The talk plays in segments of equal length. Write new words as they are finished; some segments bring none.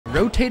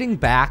rotating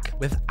back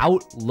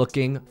without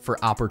looking for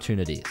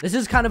opportunities. This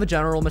is kind of a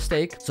general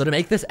mistake. So to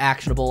make this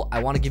actionable,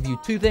 I want to give you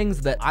two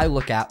things that I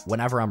look at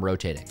whenever I'm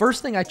rotating.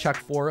 First thing I check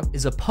for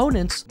is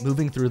opponents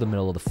moving through the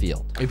middle of the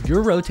field. If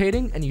you're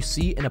rotating and you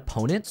see an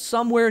opponent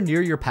somewhere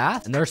near your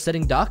path and they're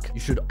sitting duck, you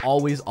should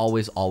always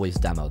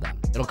demo them.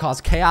 It'll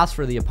cause chaos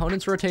for the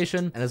opponent's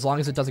rotation, and as long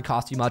as it doesn't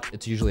cost you much,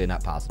 it's usually a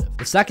net positive.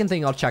 The second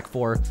thing I'll check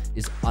for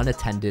is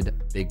unattended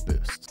big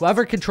boosts.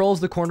 Whoever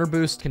controls the corner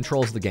boost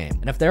controls the game.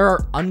 And if there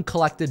are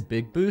uncollected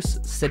big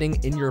boosts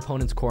sitting in your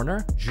opponent's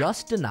corner,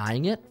 just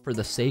denying it for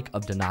the sake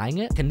of denying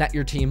it can net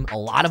your team a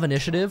lot of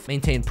initiative,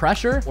 maintain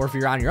pressure, or if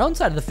you're on your own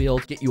side of the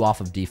field, get you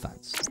off of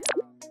defense.